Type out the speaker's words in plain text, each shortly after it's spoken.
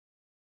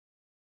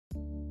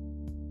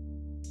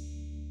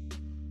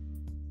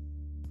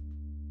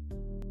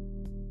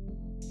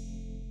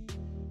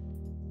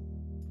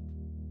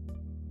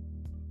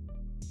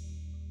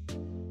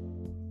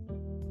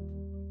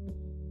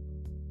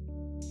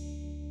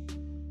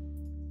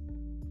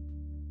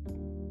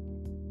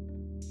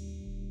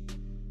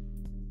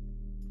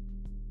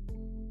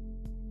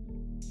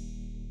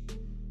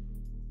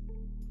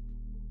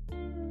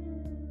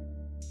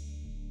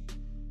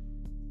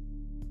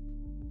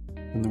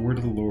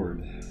of the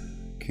Lord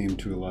came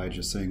to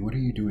Elijah, saying, "What are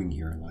you doing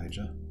here,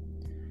 Elijah?"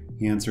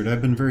 He answered,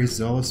 "I've been very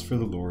zealous for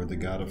the Lord, the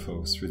God of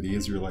hosts, for the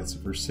Israelites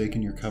have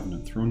forsaken your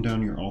covenant, thrown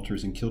down your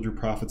altars, and killed your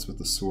prophets with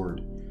the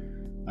sword.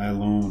 I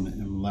alone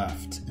am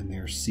left, and they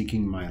are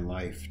seeking my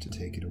life to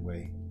take it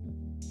away."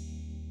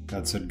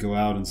 God said, "Go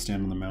out and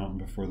stand on the mountain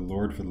before the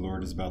Lord, for the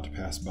Lord is about to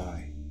pass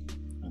by."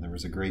 And there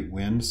was a great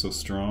wind, so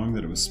strong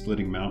that it was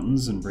splitting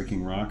mountains and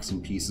breaking rocks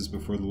in pieces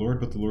before the Lord,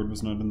 but the Lord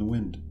was not in the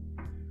wind.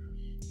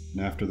 And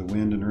after the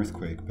wind, an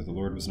earthquake, but the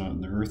Lord was not in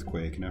the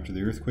earthquake. And after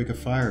the earthquake, a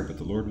fire, but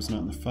the Lord was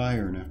not in the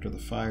fire. And after the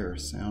fire, a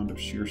sound of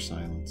sheer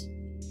silence.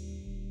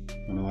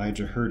 When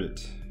Elijah heard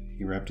it,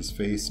 he wrapped his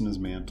face in his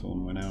mantle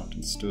and went out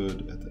and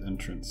stood at the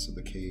entrance of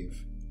the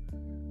cave.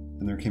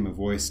 And there came a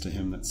voice to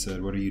him that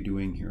said, "What are you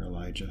doing here,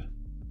 Elijah?"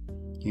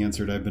 He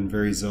answered, "I've been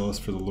very zealous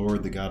for the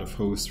Lord, the God of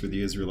hosts, for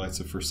the Israelites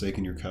have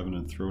forsaken your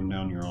covenant, thrown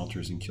down your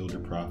altars, and killed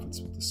your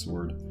prophets with the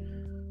sword.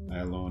 I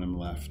alone am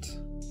left,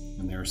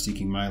 and they are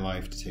seeking my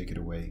life to take it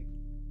away."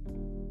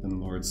 Then the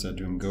Lord said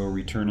to him, "Go,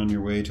 return on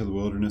your way to the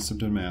wilderness of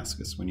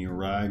Damascus. When you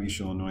arrive, you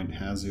shall anoint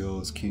Hazael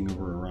as king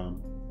over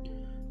Aram.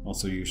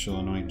 Also you shall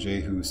anoint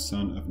Jehu,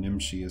 son of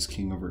Nimshi, as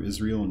king over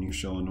Israel, and you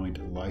shall anoint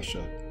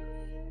Elisha,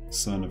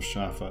 son of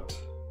Shaphat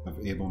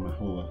of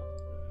Abel-meholah,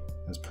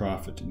 as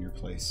prophet in your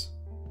place."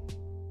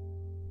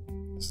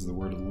 This is the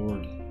word of the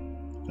Lord.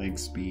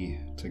 Thanks be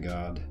to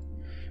God.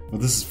 Well,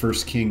 this is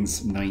 1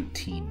 Kings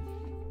 19.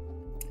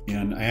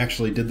 And I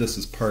actually did this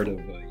as part of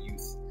a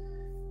youth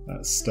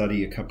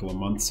study a couple of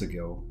months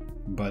ago.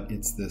 But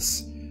it's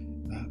this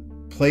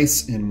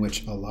place in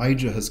which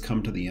Elijah has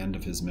come to the end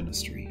of his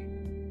ministry.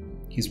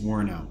 He's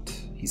worn out.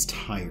 He's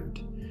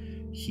tired.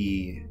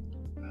 He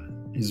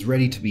is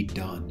ready to be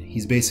done.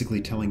 He's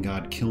basically telling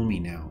God, "Kill me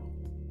now.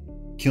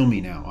 Kill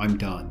me now. I'm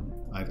done.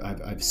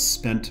 I've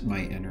spent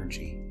my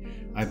energy.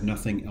 I have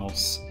nothing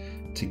else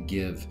to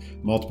give."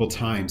 Multiple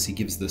times he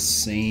gives the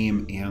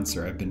same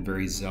answer, "I've been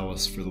very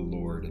zealous for the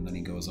Lord." And then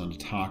he goes on to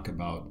talk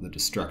about the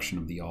destruction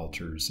of the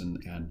altars and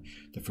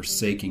the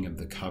forsaking of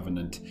the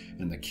covenant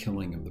and the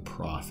killing of the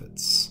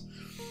prophets.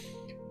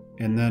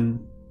 And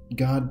then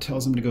God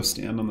tells him to go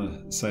stand on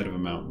the side of a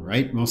mountain,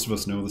 right? Most of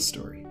us know the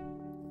story.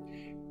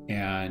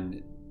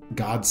 And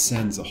God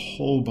sends a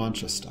whole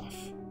bunch of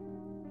stuff.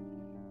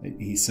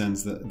 He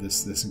sends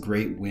this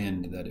great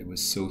wind that it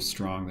was so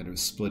strong that it was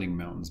splitting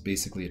mountains,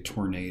 basically a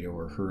tornado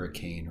or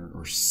hurricane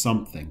or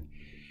something.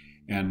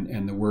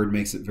 And the word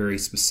makes it very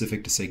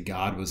specific to say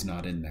God was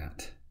not in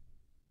that.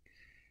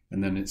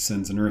 And then it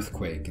sends an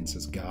earthquake and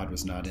says God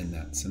was not in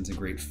that. It sends a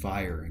great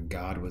fire and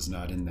God was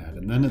not in that.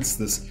 And then it's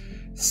this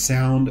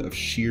sound of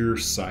sheer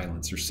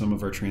silence, or some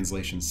of our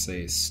translations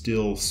say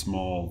still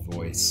small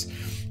voice.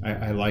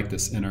 I like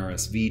this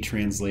NRSV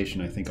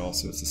translation. I think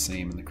also it's the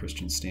same in the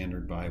Christian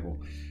Standard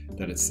Bible,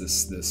 that it's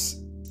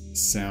this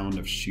sound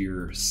of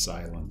sheer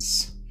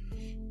silence.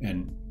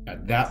 And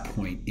at that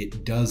point,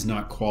 it does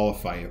not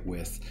qualify it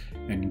with,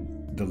 and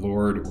the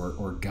Lord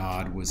or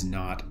God was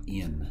not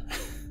in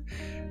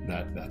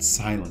that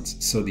silence.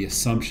 So the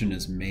assumption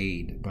is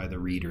made by the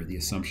reader, the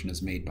assumption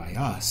is made by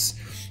us,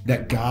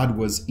 that God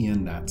was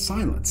in that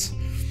silence.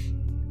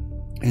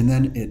 And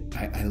then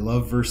I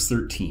love verse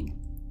 13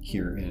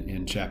 here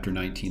in chapter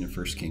 19 of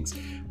 1 Kings.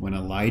 When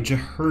Elijah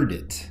heard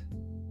it,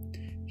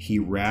 he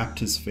wrapped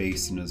his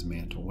face in his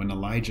mantle. When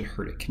Elijah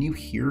heard it, can you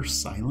hear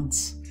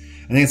silence?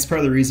 I think it's part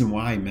of the reason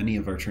why many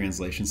of our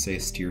translations say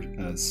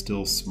a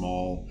still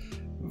small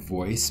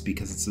voice,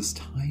 because it's this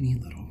tiny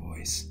little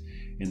voice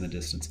in the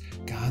distance.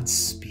 God's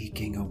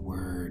speaking a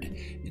word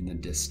in the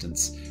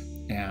distance.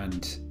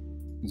 And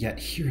yet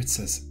here it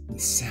says the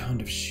sound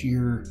of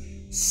sheer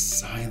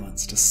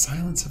silence. Does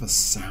silence have a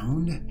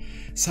sound?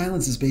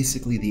 Silence is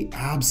basically the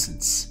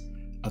absence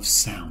of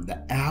sound,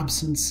 the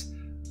absence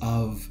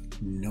of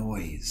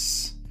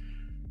noise.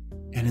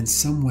 And in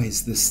some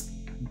ways,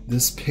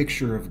 this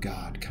picture of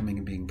God coming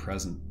and being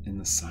present in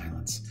the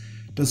silence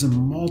does a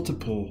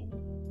multiple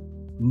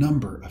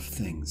number of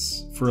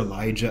things for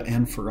Elijah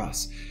and for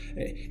us.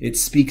 It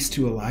speaks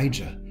to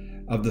Elijah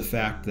of the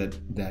fact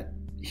that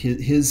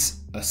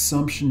his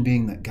assumption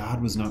being that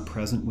God was not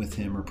present with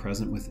him or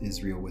present with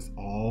Israel with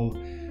all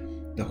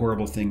the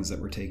horrible things that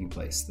were taking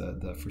place,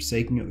 the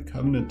forsaking of the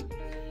covenant,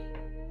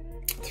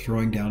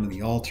 throwing down of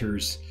the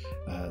altars,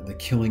 the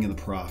killing of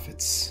the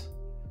prophets,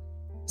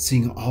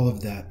 seeing all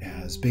of that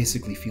as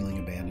basically feeling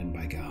abandoned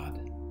by God.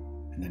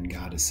 And then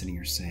God is sitting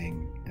here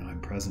saying, "Now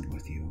I'm present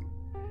with you.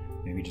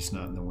 Maybe just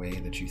not in the way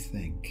that you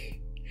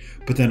think."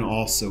 But then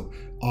also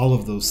all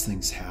of those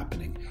things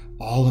happening,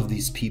 all of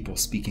these people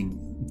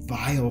speaking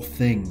vile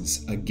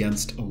things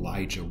against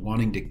Elijah,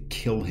 wanting to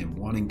kill him,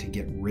 wanting to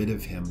get rid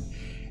of him.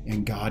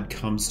 And God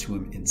comes to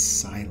him in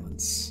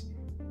silence,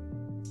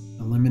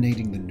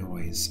 eliminating the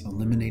noise,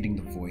 eliminating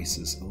the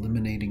voices,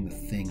 eliminating the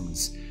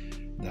things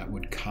that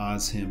would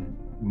cause him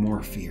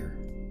more fear.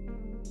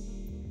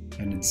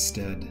 And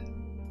instead,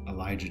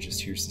 Elijah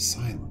just hears the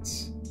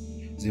silence.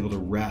 He's able to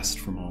rest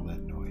from all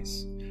that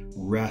noise,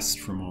 rest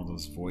from all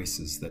those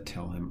voices that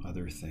tell him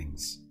other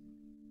things,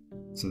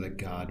 so that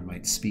God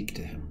might speak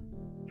to him.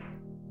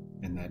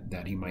 and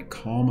that he might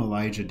calm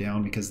Elijah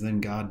down, because then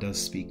God does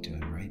speak to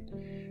him,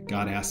 right?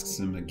 God asks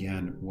him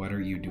again, what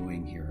are you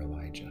doing here,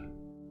 Elijah?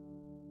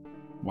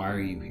 Why are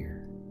you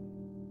here?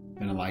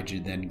 And Elijah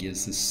then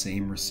gives the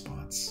same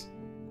response.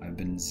 I've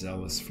been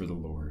zealous for the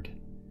Lord,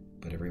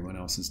 but everyone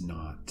else is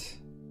not.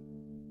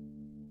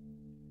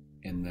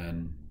 And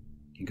then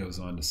he goes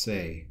on to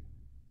say,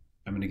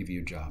 I'm going to give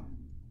you a job.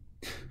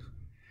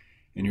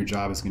 And your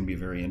job is going to be a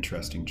very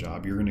interesting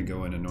job. You're going to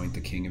go and anoint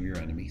the king of your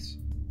enemies.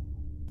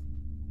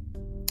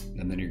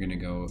 And then you're going to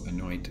go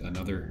anoint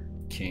another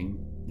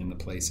king in the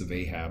place of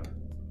Ahab,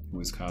 who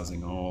was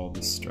causing all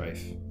this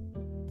strife.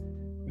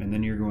 And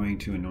then you're going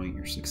to anoint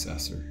your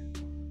successor.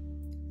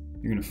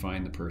 You're going to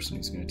find the person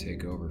who's going to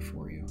take over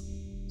for you,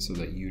 so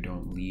that you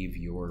don't leave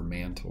your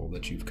mantle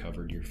that you've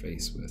covered your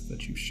face with,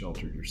 that you've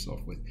sheltered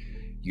yourself with.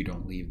 You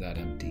don't leave that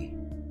empty,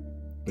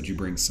 but you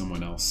bring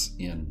someone else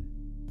in.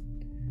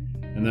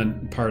 And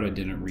then part I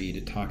didn't read,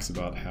 it talks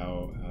about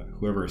how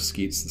whoever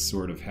escapes the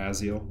sword of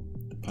Hazael,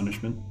 the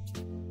punishment,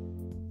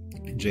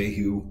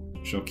 Jehu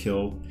shall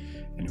kill,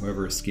 and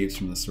whoever escapes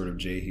from the sword of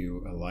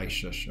Jehu,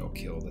 Elisha shall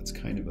kill. That's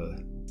kind of a,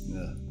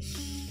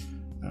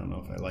 I don't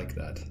know if I like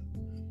that.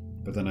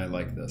 But then I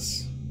like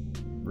this.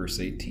 Verse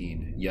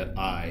 18, yet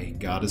I,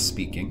 God is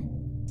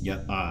speaking,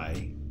 yet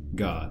I,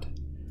 God,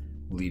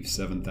 leave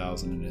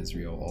 7,000 in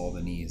Israel, all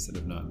the knees that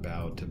have not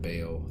bowed to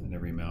Baal, and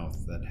every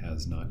mouth that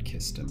has not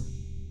kissed him.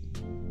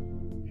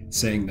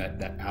 Saying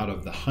that out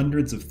of the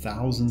hundreds of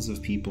thousands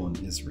of people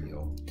in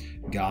Israel,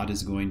 God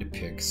is going to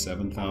pick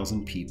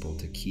 7,000 people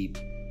to keep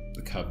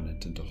the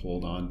covenant and to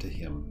hold on to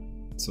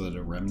him, so that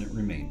a remnant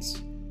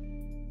remains.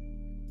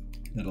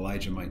 That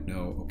Elijah might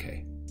know,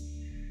 okay,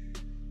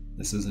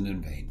 this isn't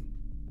in vain,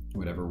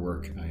 whatever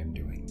work I am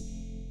doing.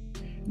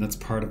 And that's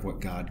part of what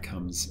God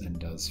comes and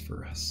does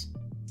for us.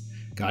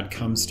 God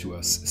comes to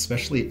us,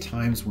 especially at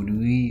times when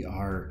we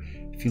are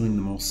feeling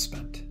the most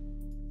spent.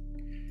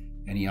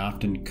 And he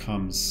often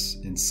comes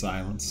in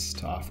silence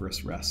to offer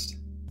us rest,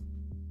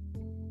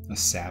 a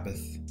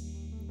Sabbath,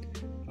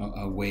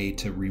 a way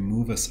to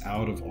remove us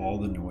out of all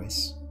the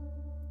noise.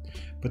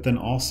 But then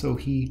also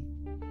he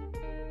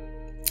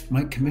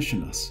might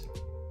commission us,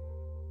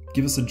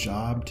 give us a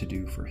job to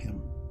do for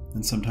him.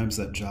 And sometimes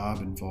that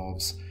job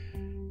involves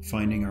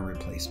finding our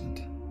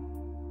replacement,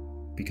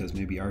 because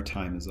maybe our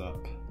time is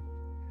up,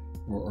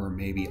 or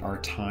maybe our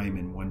time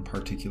in one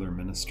particular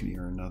ministry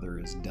or another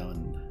is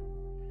done.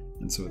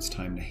 And so it's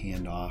time to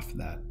hand off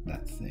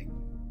that thing.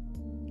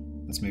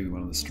 That's maybe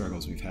one of the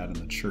struggles we've had in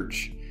the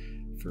church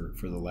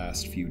for the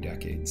last few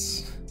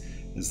decades,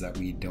 is that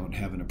we don't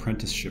have an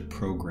apprenticeship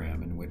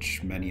program in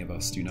which many of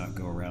us do not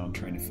go around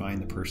trying to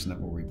find the person that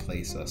will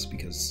replace us,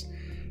 because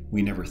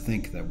we never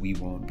think that we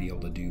won't be able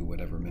to do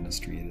whatever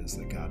ministry it is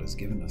that God has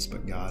given us,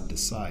 but God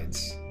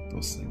decides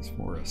those things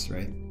for us,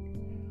 right?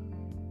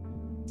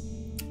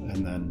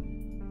 And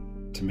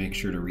then to make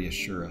sure to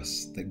reassure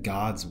us that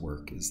God's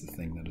work is the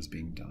thing that is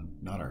being done,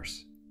 not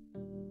ours.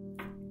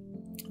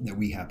 That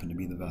we happen to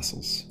be the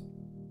vessels.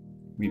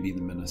 We be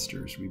the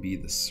ministers. We be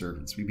the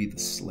servants. We be the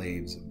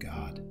slaves of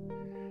God.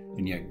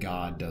 And yet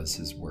God does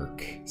his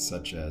work,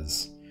 such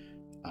as,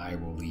 I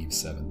will leave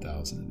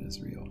 7,000 in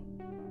Israel,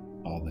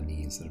 all the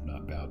knees that have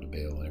not bowed to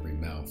Baal, and every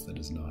mouth that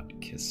has not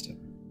kissed him.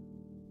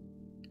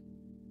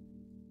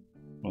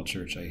 Well,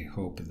 church, I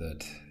hope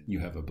that you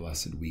have a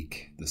blessed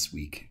week this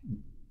week,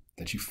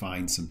 that you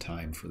find some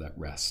time for that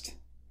rest,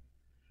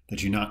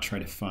 that you not try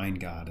to find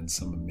God in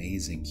some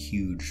amazing,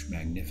 huge,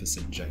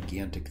 magnificent,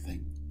 gigantic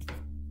thing,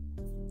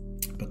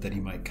 but that he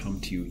might come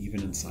to you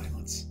even in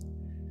silence,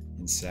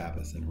 in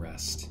Sabbath and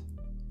rest,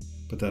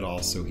 but that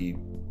also he,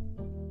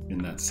 in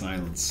that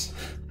silence,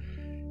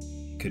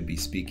 could be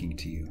speaking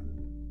to you,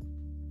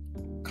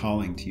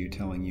 calling to you,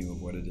 telling you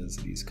of what it is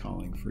that he's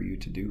calling for you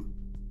to do,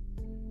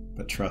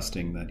 but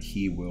trusting that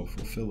he will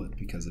fulfill it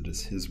because it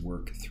is his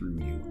work through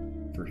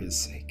you for his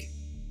sake.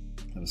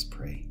 Let us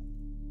pray.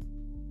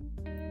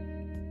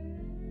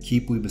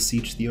 Keep, we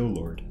beseech thee, O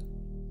Lord,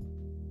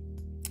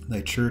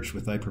 thy church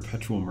with thy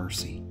perpetual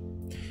mercy,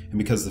 and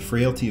because the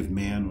frailty of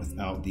man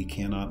without thee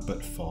cannot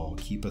but fall,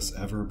 keep us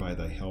ever by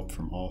thy help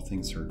from all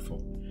things hurtful,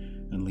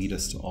 and lead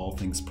us to all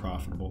things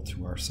profitable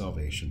to our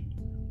salvation,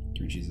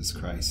 through Jesus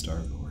Christ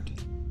our Lord.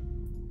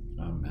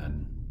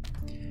 Amen.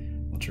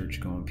 Well, church,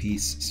 go in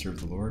peace,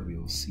 serve the Lord. We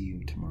will see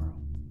you tomorrow.